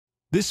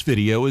This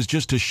video is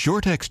just a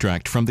short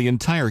extract from the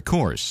entire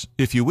course.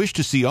 If you wish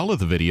to see all of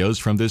the videos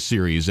from this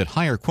series at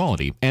higher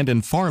quality and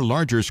in far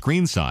larger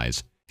screen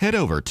size, head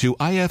over to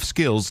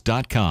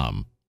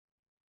ifskills.com.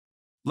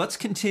 Let's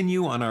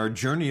continue on our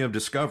journey of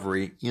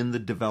discovery in the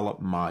Develop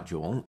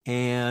module,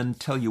 and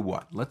tell you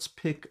what, let's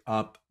pick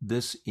up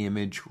this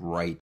image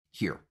right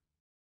here.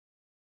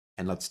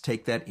 And let's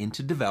take that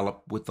into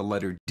Develop with the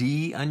letter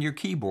D on your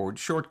keyboard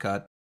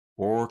shortcut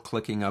or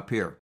clicking up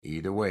here.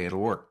 Either way, it'll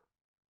work.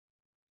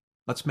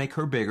 Let's make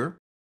her bigger,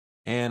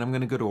 and I'm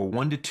going to go to a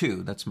 1 to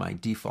 2. That's my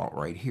default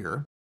right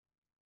here.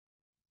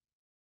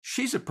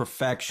 She's a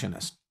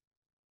perfectionist.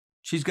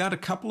 She's got a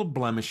couple of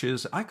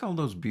blemishes. I call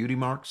those beauty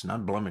marks,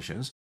 not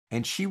blemishes.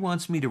 And she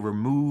wants me to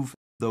remove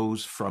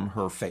those from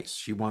her face.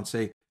 She wants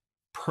a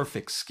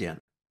perfect skin.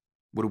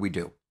 What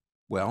do?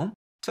 Well,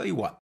 tell you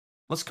what.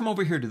 Let's come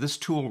over here to this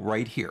tool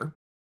right here.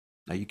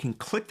 Now you can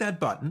click that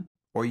button,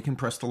 or you can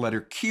press the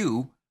letter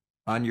Q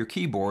on your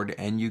keyboard,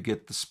 and you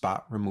get the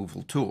spot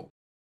removal tool.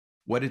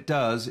 What it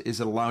does is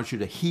it allows you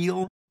to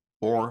heal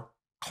or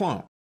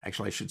clone.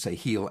 Actually, I should say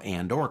heal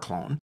and or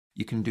clone.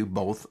 You can do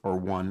both or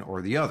one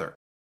or the other.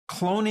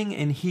 Cloning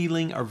and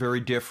healing are very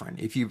different.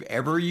 If you've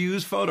ever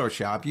used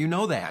Photoshop, you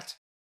know that.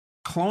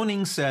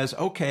 Cloning says,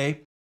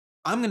 okay,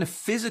 I'm going to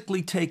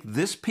physically take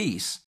this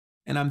piece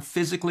and I'm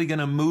physically going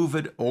to move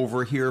it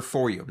over here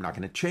for you. I'm not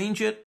going to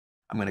change it.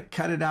 I'm going to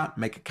cut it out,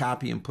 make a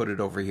copy, and put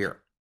it over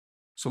here.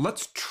 So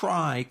let's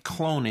try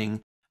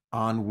cloning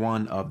on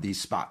one of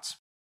these spots.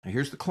 Now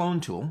here's the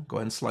clone tool. Go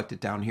ahead and select it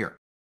down here.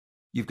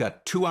 You've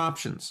got two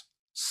options,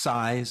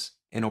 size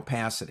and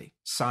opacity.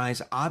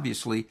 Size,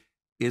 obviously,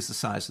 is the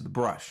size of the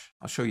brush.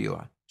 I'll show you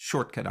a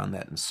shortcut on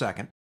that in a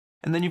second.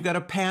 And then you've got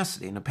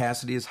opacity, and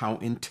opacity is how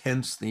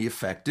intense the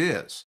effect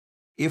is.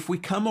 If we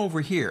come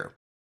over here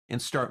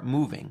and start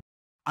moving,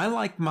 I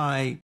like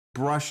my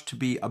brush to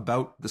be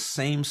about the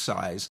same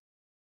size,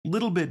 a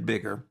little bit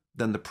bigger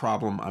than the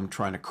problem I'm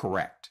trying to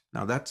correct.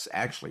 Now that's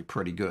actually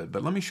pretty good,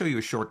 but let me show you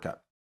a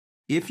shortcut.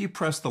 If you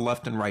press the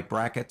left and right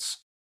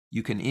brackets,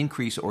 you can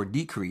increase or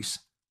decrease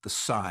the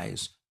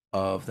size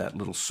of that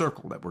little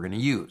circle that we're going to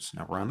use.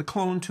 Now we're on the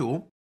clone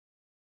tool,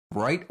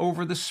 right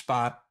over the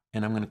spot,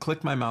 and I'm going to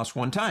click my mouse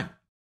one time.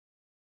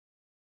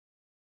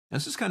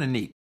 This is kind of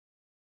neat.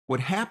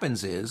 What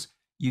happens is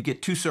you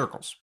get two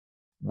circles.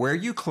 Where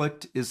you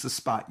clicked is the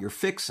spot you're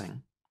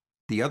fixing.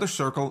 The other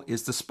circle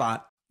is the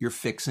spot you're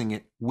fixing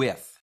it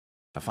with.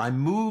 If I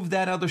move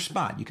that other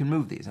spot, you can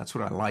move these. That's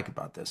what I like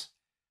about this.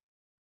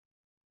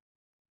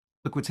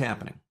 Look what's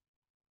happening.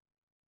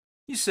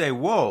 You say,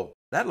 whoa,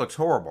 that looks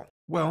horrible.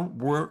 Well,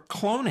 we're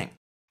cloning.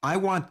 I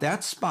want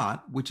that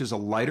spot, which is a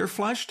lighter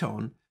flesh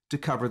tone, to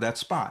cover that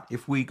spot.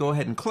 If we go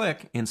ahead and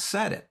click and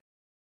set it,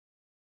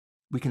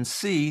 we can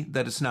see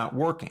that it's not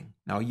working.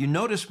 Now, you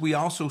notice we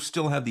also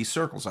still have these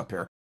circles up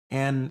here,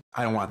 and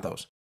I don't want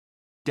those.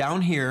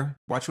 Down here,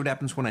 watch what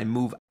happens when I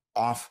move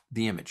off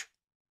the image.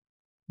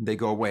 They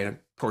go away, and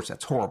of course,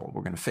 that's horrible.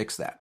 We're going to fix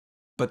that.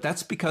 But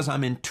that's because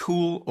I'm in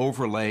Tool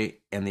Overlay,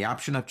 and the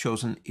option I've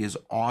chosen is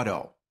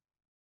Auto.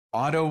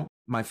 Auto,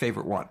 my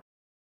favorite one.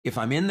 If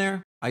I'm in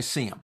there, I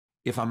see them.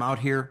 If I'm out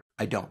here,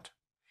 I don't.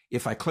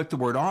 If I click the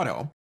word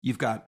Auto, you've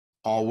got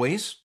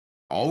always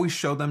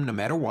show them no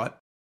matter what,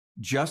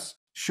 just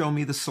show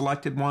me the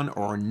selected one,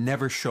 or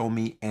never show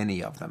me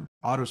any of them.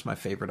 Auto's my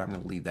favorite. I'm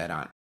going to leave that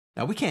on.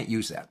 Now, we can't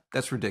use that.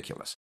 That's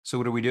ridiculous. So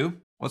what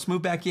do? Let's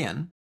move back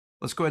in.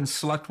 Let's go ahead and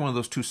select one of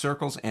those two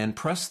circles and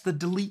press the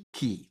Delete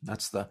key.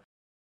 That's the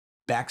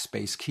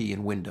backspace key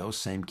in Windows,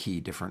 same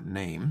key, different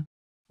name.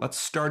 Let's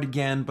start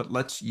again, but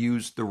let's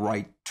use the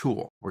right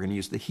tool. We're going to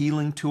use the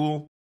healing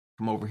tool.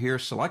 Come over here,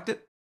 select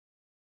it.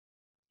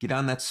 Get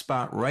on that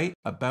spot right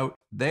about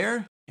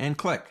there and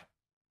click.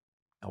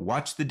 Now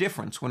watch the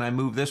difference when I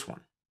move this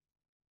one.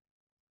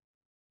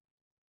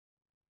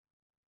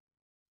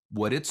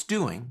 What it's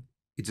doing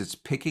is it's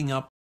picking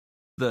up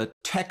the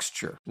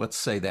texture, let's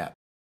say that,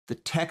 the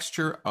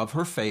texture of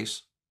her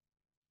face,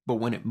 but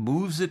when it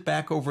moves it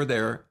back over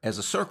there as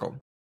a circle,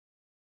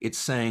 it's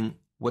saying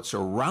what's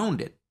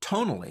around it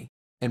tonally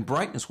and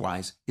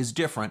brightness-wise is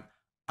different.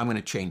 I'm going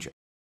to change it.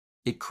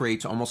 It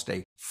creates almost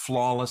a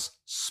flawless,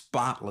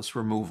 spotless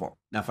removal.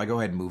 Now, if I go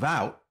ahead and move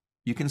out,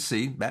 you can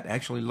see that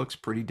actually looks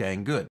pretty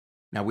dang good.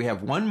 Now, we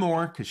have one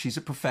more because she's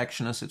a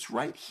perfectionist. It's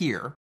right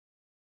here.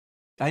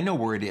 I know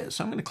where it is,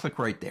 so I'm going to click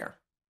right there.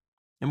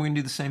 And we're going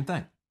to do the same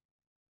thing.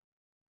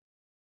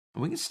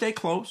 And we can stay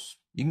close.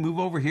 You can move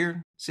over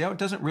here. See how it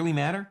doesn't really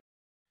matter?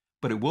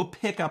 But it will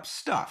pick up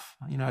stuff.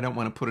 You know, I don't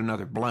want to put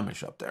another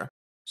blemish up there.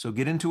 So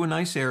get into a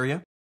nice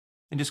area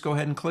and just go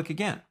ahead and click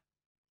again.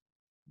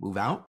 Move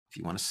out if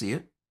you want to see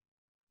it.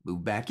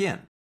 Move back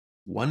in.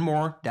 One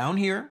more down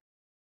here.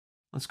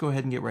 Let's go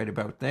ahead and get right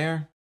about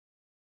there.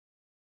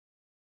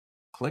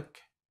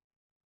 Click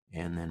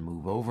and then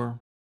move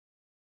over.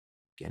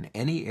 Again,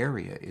 any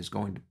area is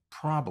going to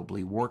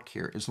probably work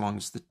here as long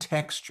as the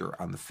texture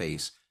on the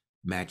face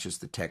matches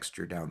the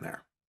texture down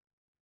there.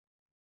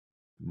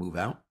 Move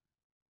out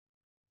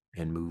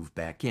and move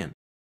back in.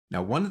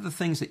 Now, one of the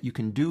things that you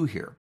can do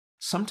here,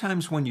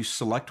 Sometimes when you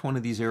select one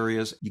of these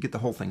areas, you get the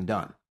whole thing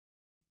done.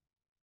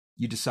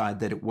 You decide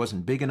that it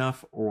wasn't big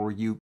enough, or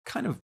you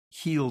kind of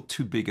healed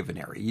too big of an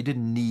area. You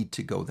didn't need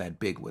to go that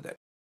big with it.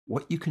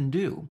 What you can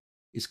do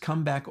is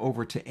come back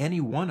over to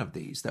any one of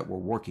these that we're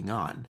working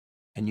on,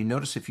 and you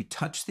notice if you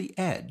touch the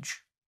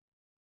edge,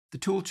 the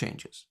tool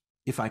changes.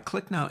 If I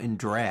click now and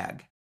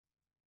drag,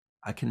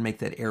 I can make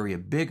that area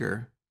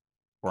bigger,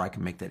 or I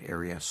can make that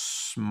area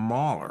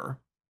smaller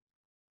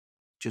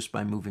just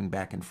by moving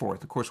back and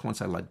forth. Of course, once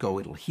I let go,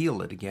 it'll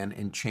heal it again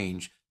and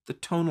change the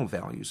tonal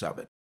values of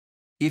it.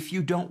 If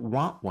you don't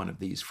want one of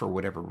these for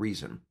whatever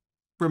reason,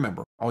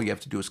 remember, all you have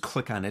to do is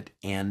click on it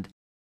and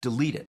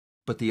delete it.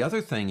 But the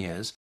other thing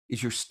is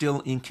you're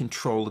still in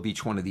control of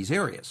each one of these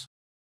areas.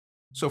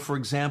 So for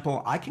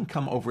example, I can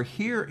come over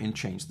here and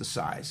change the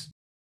size,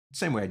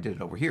 same way I did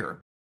it over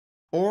here.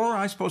 Or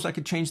I suppose I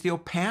could change the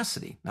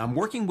opacity. Now I'm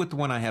working with the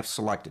one I have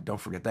selected,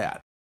 don't forget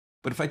that.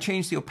 But if I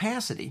change the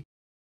opacity,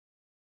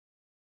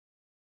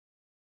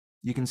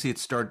 you can see it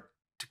start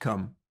to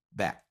come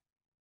back.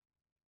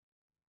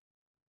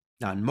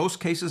 Now, in most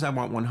cases, I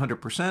want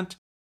 100%,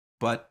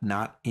 but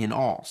not in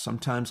all.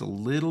 Sometimes a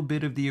little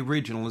bit of the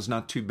original is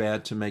not too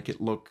bad to make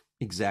it look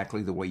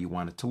exactly the way you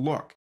want it to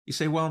look. You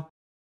say, well,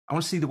 I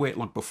want to see the way it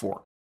looked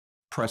before.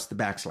 Press the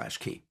backslash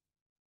key.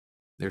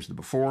 There's the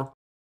before,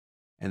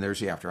 and there's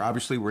the after.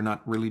 Obviously, we're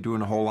not really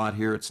doing a whole lot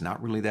here. It's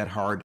not really that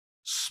hard.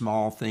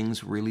 Small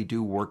things really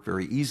do work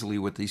very easily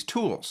with these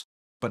tools.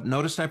 But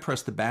notice I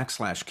pressed the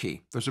backslash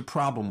key. There's a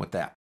problem with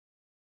that.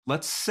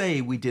 Let's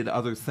say we did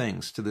other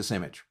things to this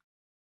image.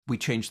 We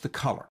changed the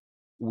color.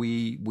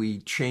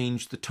 We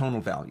changed the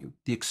tonal value,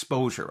 the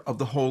exposure of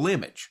the whole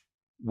image.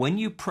 When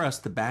you press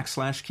the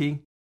backslash key,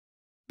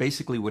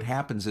 basically what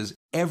happens is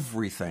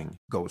everything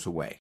goes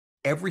away.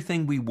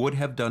 Everything we would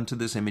have done to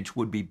this image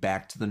would be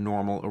back to the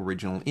normal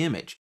original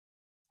image.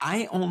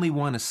 I only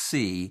want to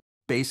see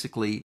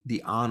basically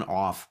the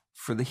on-off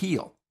for the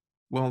heal.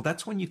 Well,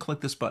 that's when you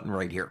click this button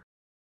right here.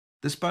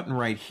 This button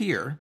right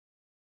here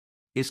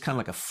is kind of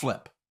like a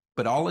flip,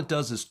 but all it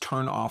does is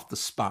turn off the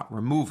spot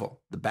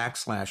removal. The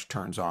backslash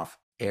turns off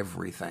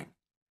everything.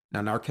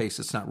 Now, in our case,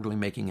 it's not really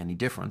making any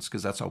difference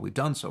because that's all we've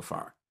done so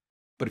far.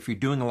 But if you're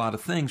doing a lot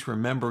of things,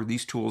 remember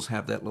these tools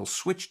have that little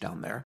switch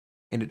down there,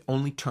 and it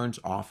only turns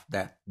off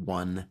that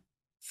one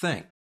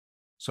thing.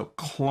 So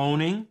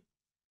cloning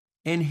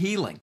and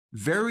healing,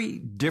 very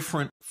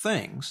different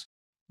things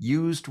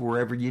used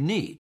wherever you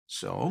need.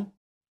 So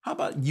how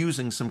about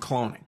using some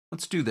cloning?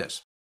 Let's do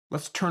this.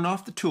 Let's turn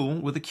off the tool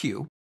with a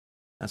Q.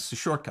 That's the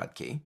shortcut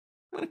key.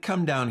 I'm going to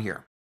come down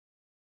here.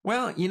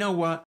 Well, you know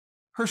what?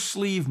 Her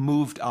sleeve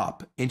moved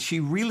up, and she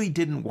really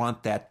didn't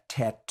want that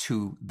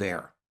tattoo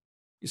there.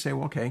 You say,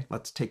 well, okay,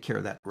 let's take care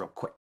of that real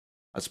quick.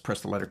 Let's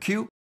press the letter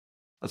Q.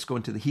 Let's go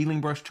into the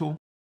healing brush tool.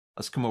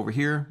 Let's come over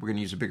here. We're going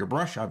to use a bigger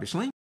brush,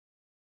 obviously.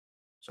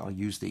 So I'll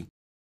use the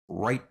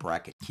right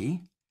bracket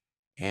key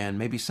and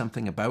maybe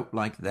something about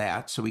like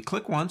that. So we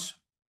click once.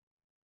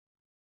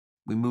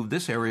 We move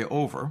this area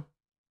over.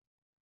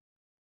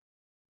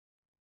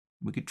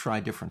 We could try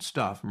different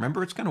stuff.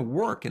 Remember, it's going to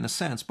work in a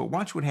sense, but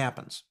watch what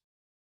happens.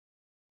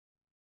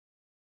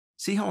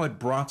 See how it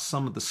brought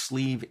some of the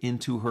sleeve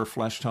into her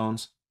flesh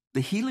tones?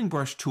 The healing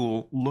brush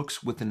tool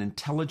looks with an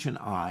intelligent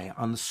eye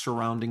on the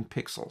surrounding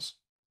pixels,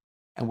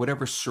 and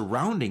whatever's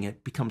surrounding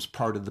it becomes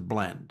part of the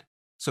blend.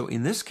 So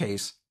in this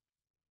case,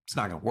 it's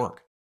not going to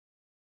work.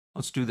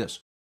 Let's do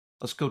this.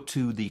 Let's go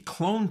to the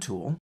clone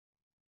tool.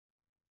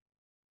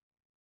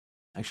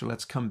 Actually,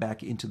 let's come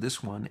back into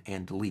this one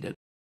and delete it.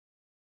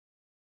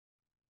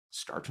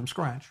 Start from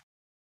scratch.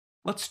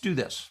 Let's do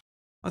this.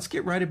 Let's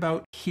get right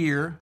about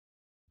here.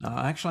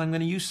 Actually, I'm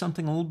going to use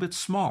something a little bit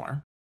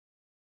smaller.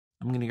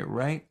 I'm going to get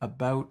right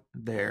about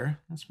there.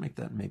 Let's make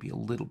that maybe a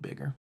little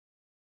bigger.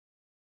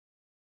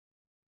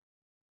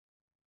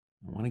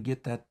 I want to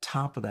get that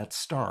top of that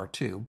star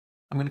too.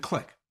 I'm going to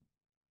click.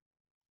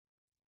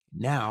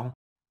 Now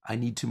I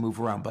need to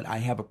move around, but I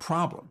have a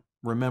problem.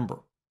 Remember,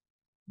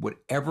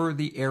 whatever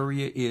the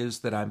area is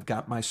that I've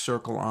got my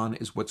circle on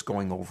is what's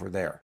going over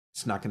there.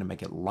 It's not going to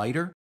make it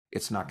lighter.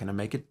 It's not going to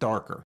make it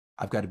darker.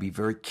 I've got to be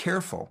very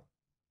careful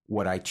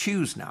what I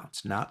choose now.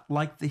 It's not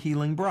like the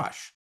healing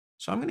brush.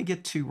 So I'm going to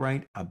get to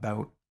right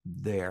about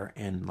there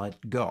and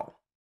let go.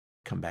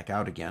 Come back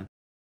out again.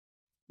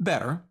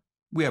 Better.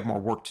 We have more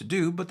work to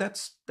do, but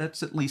that's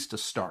at least a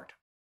start.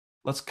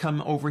 Let's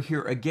come over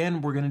here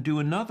again. We're going to do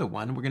another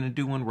one. We're going to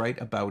do one right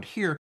about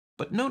here.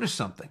 But notice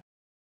something.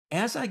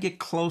 As I get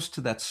close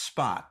to that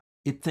spot,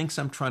 it thinks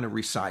I'm trying to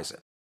resize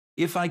it.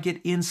 If I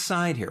get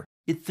inside here,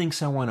 it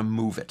thinks I want to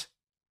move it.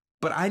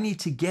 But I need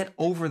to get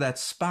over that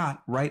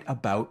spot right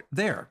about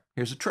there.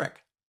 Here's a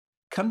trick.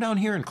 Come down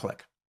here and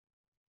click.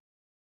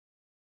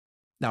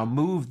 Now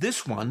move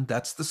this one,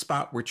 that's the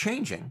spot we're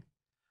changing.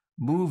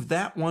 Move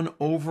that one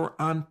over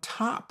on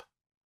top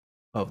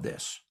of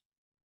this.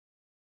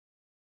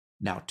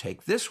 Now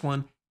take this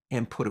one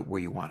and put it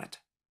where you want it.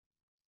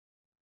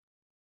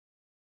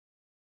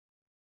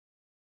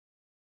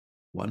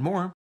 One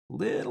more,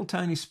 little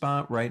tiny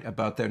spot right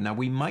about there. Now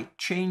we might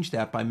change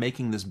that by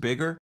making this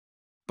bigger,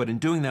 But in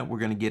doing that, we're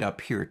going to get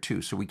up here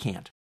too, so we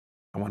can't.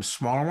 I want a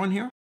smaller one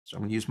here, so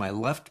I'm going to use my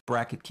left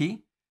bracket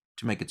key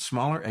to make it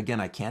smaller. Again,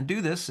 I can't do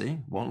this,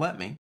 see, won't let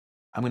me.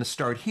 I'm going to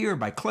start here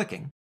by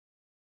clicking.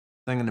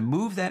 Then I'm going to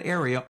move that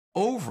area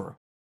over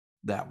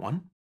that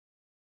one.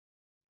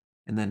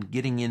 And then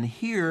getting in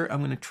here, I'm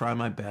going to try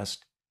my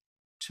best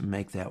to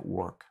make that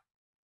work.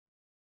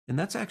 And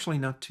that's actually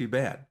not too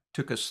bad.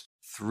 Took us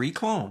 3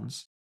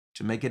 clones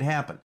to make it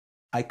happen.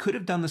 I could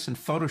have done this in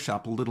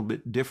Photoshop a little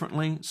bit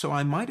differently, so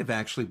I might have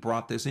actually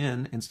brought this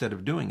in instead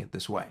of doing it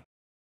this way.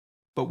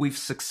 But we've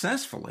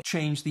successfully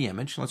changed the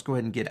image. Let's go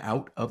ahead and get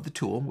out of the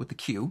tool with the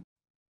Q.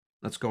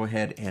 Let's go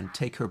ahead and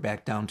take her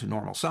back down to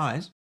normal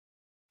size.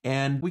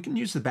 And we can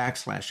use the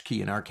backslash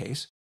key in our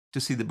case to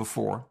see the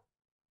before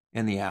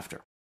and the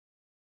after.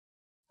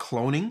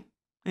 Cloning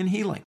and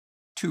healing,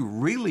 2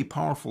 really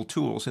powerful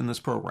tools in this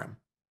program.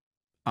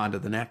 On to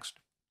the next.